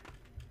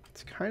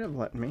 It's kind of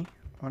letting me.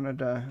 Wanted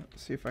to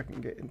see if I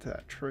can get into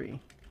that tree.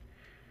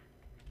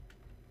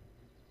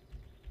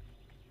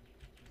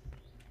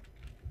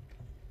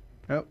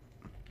 Nope.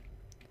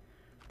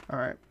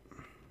 Alright.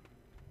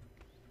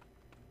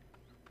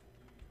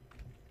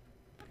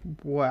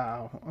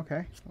 Wow.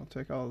 Okay. I'll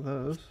take all of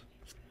those.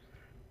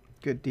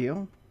 Good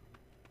deal.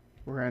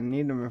 We're gonna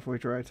need them if we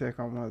try to take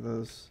on one of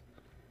those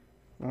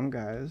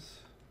guys.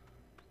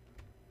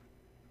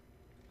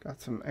 Got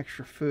some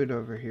extra food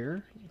over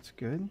here. That's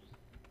good.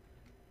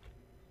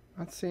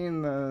 Not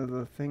seeing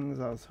the things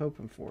I was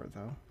hoping for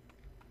though.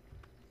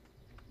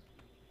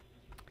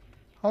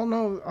 I don't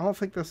know. I don't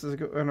think this is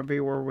going to be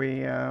where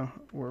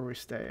we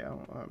stay.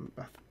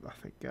 I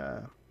think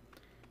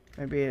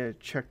maybe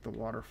check the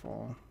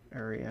waterfall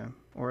area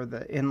or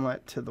the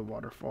inlet to the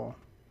waterfall.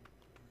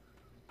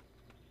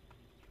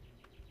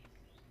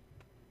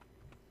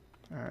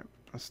 All right,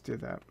 let's do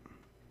that.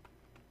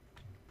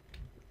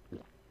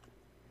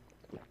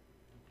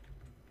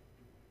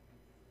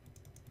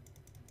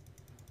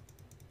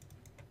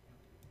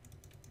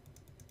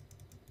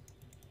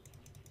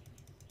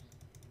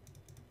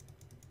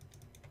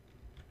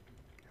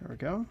 There we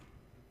go.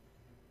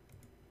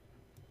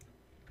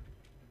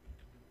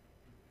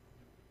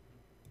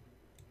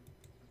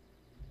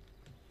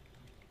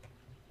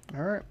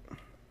 All right.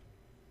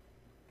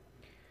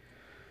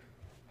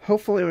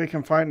 hopefully we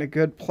can find a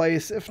good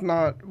place. If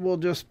not, we'll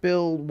just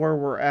build where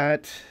we're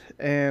at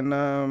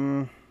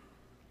and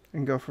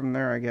go from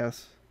there, I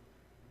guess.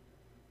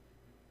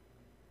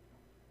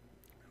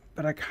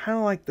 But I kind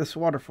of like this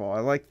waterfall.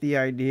 I like the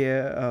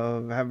idea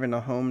of having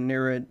a home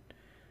near it,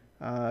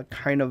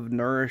 kind of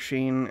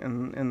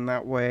nourishing in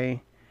that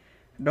way.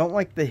 I don't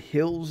like the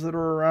hills that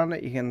are around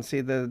it. You can see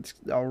that it's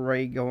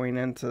already going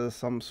into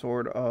some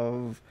sort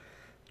of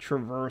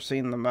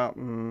traversing the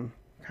mountain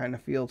kind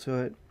of feel to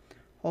it.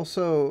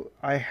 Also,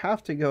 I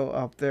have to go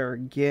up there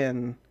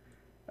again,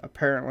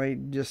 apparently,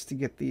 just to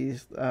get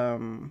these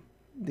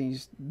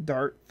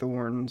dart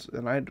thorns,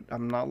 and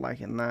I'm not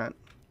liking that.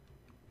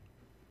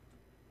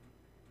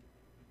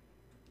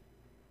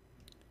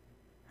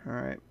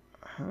 Alright.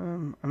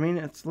 I mean,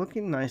 it's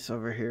looking nice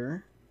over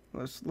here.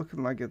 It's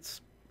looking like it's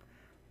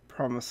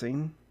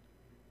promising.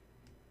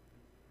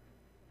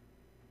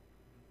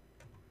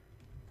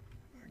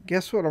 I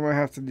guess what I'm going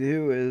to have to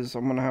do is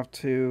I'm going to have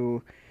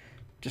to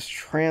just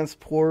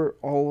transport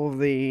all of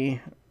the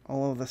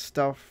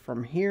stuff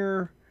from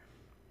here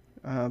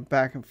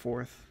back and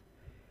forth.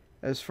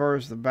 As far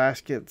as the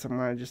baskets, I'm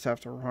going to just have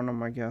to run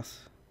them, I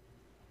guess.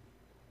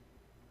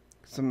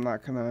 Because I'm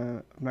not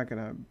going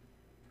to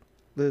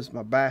lose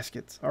my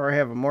baskets. I already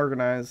have them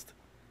organized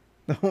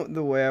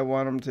the way I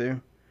want them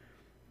to.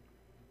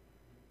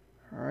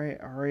 Alright,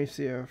 I already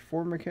see a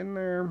formic in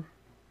there.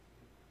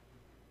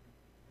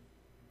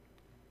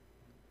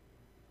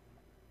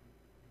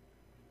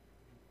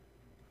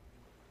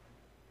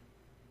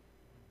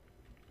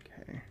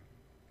 Okay.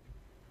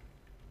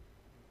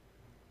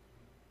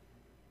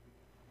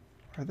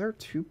 Are there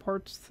two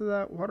parts to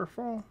that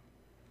waterfall?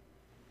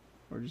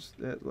 Or just,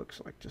 it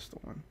looks like just the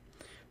one.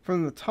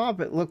 From the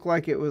top, it looked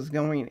like it was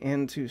going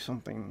into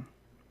something.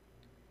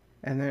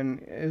 And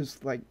then it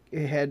was like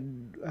it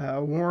had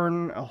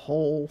worn a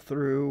hole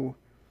through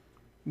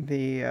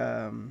the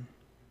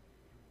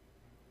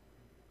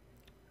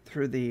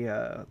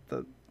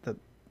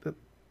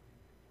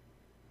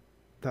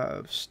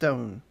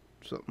stone,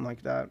 something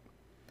like that.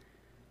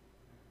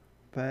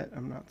 But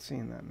I'm not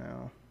seeing that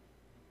now.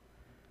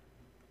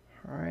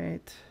 All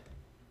right.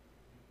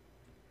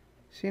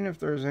 Seeing if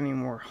there's any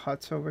more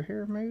huts over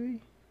here,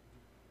 maybe.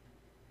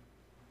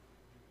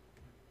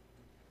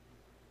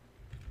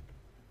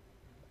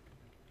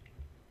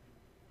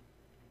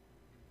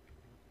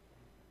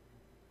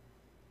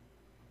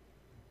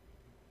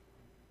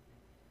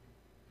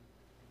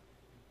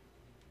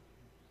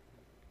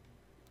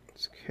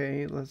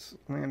 Okay, let's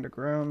land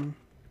aground.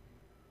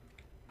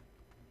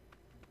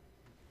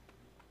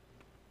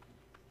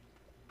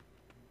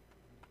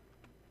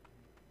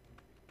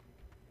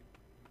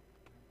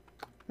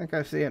 I think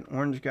I see an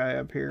orange guy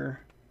up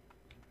here.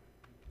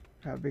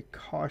 Gotta be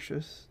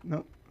cautious.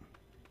 Nope.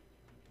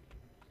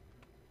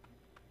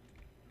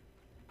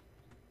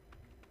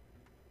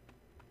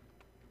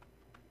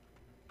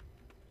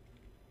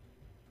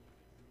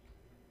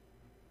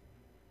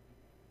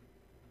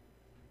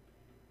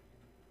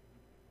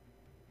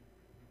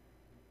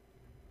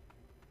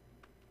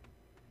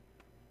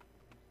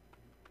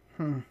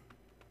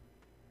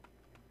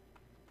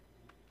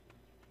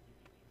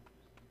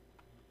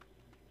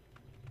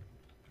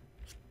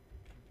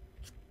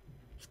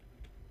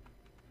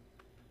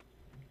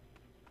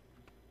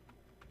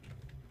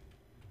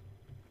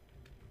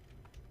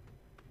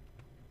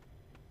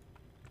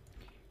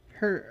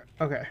 Here,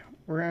 okay,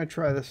 we're gonna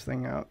try this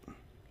thing out.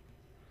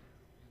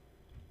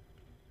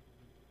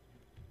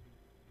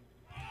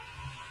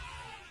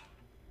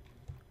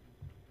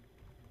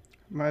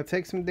 I'm gonna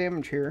take some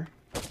damage here.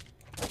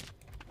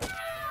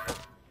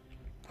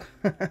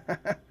 Kind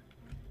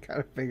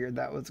of figured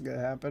that was gonna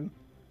happen.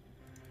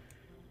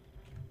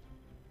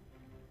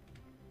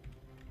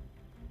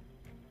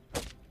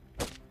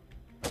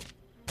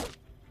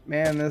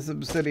 Man, this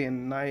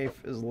obsidian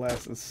knife is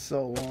lasting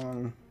so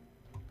long.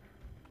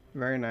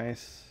 Very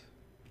nice.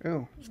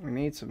 Oh, we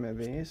need some of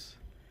these.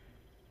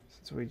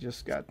 Since we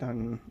just got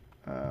done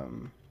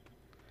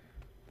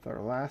with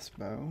our last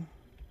bow.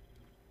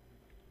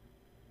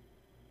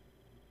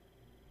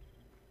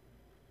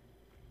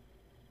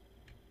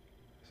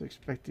 I was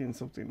expecting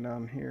something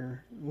down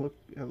here.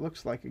 It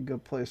looks like a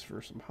good place for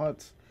some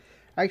huts.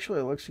 Actually,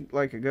 it looks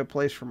like a good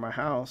place for my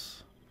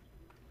house.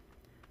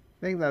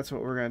 I think that's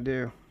what we're gonna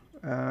do.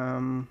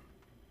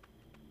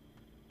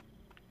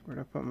 Where'd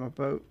I put my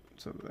boat?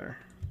 It's over there.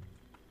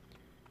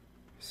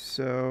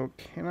 So,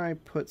 can I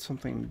put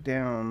something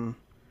down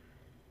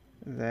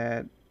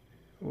that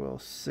will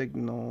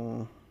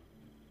signal...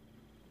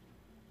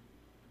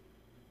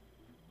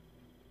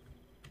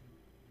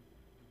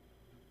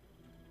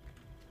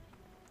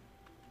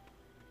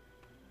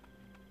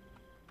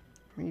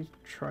 Let me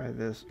try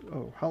this.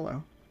 Oh,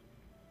 hello.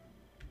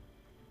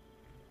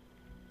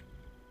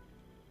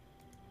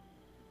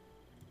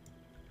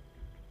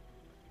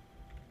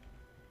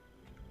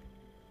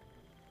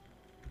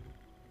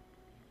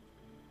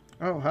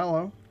 Oh,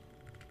 hello.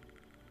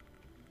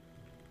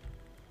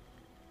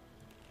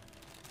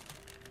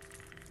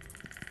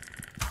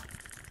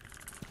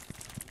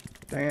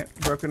 Dang it,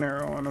 broken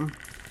arrow on him.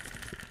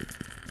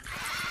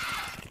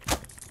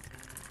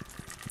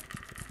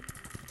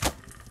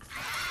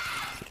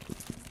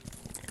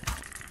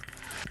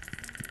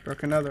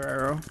 Broke another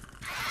arrow.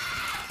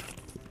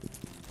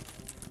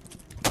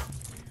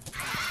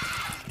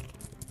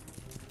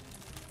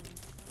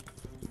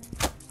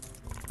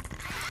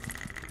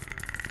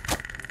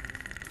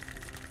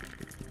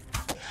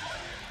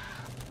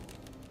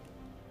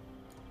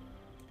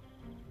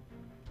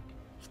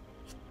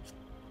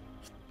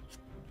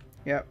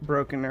 Yep,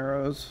 broken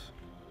arrows.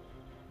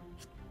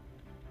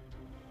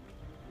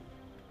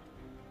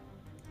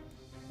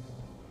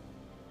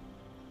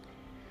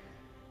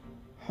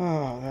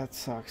 Oh, that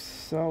sucks.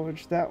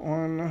 Salvage that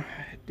one.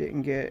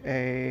 Didn't get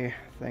a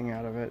thing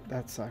out of it.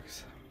 That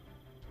sucks.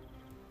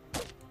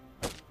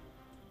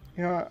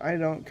 You know what? I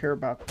don't care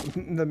about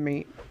the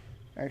meat.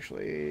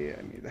 Actually,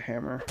 I need the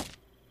hammer.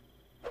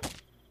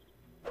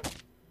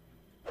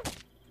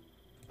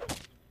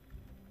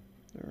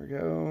 There we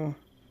go.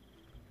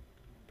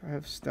 Do I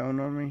have stone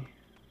on me?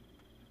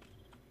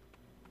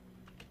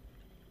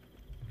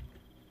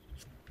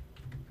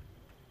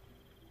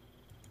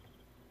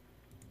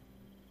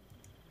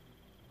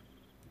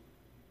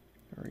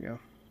 There we go.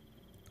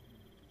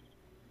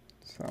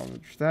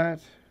 Salvage that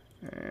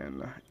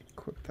and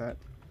equip that.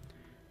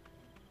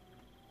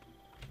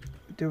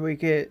 Did we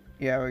get...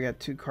 Yeah, we got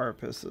 2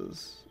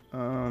 carapaces.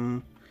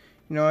 You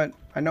know what?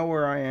 I know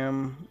where I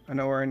am. I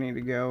know where I need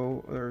to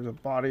go. There's a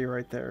body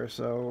right there,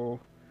 so...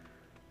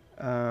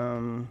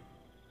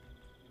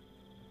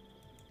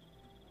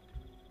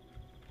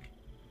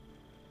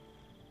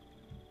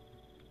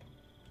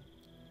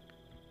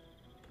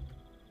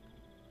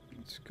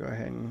 let's go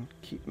ahead and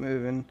keep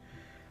moving.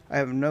 I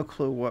have no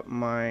clue what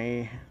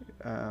my...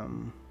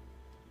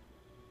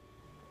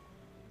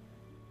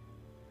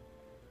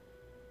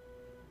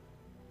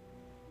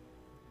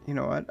 you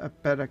know what? I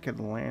bet I could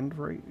land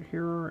right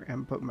here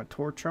and put my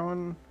torch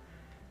on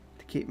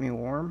to keep me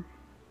warm.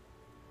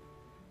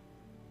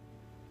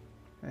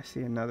 I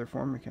see another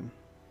formican.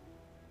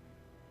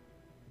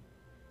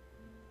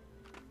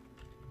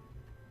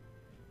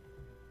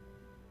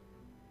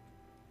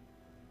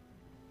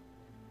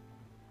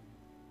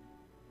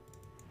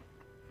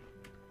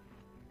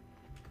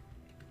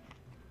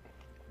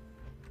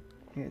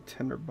 Yeah,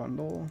 tender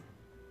bundle.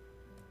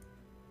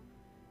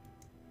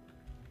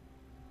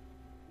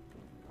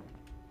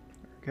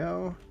 There we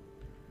go.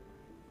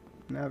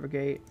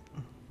 Navigate.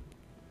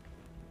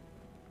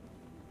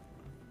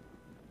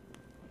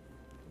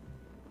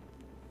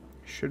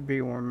 Should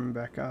be warming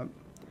back up.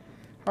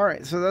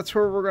 Alright, so that's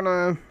where we're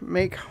gonna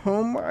make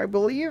home, I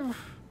believe.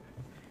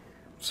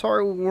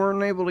 Sorry we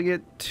weren't able to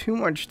get too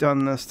much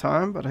done this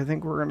time, but I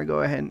think we're gonna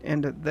go ahead and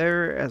end it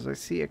there as I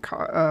see an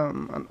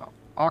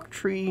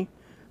octree,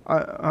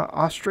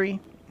 ostry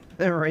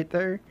right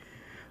there.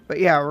 But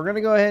yeah, we're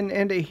gonna go ahead and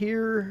end it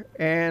here,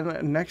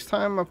 and next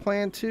time I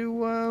plan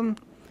to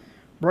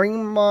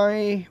bring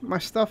my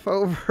stuff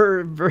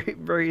over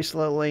very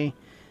slowly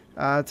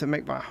to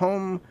make my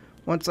home.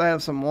 Once I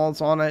have some walls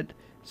on it,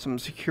 some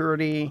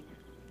security,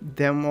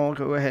 then we'll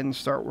go ahead and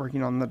start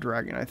working on the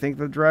dragon. I think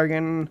the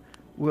dragon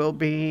will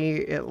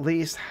be at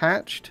least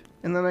hatched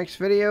in the next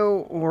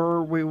video,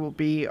 or we will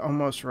be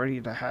almost ready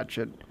to hatch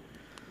it.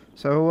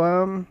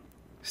 So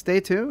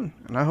stay tuned,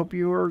 and I hope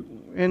you are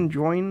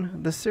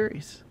enjoying this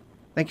series.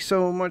 Thank you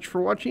so much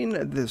for watching.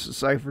 This is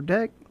Cipher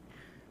Tech.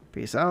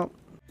 Peace out.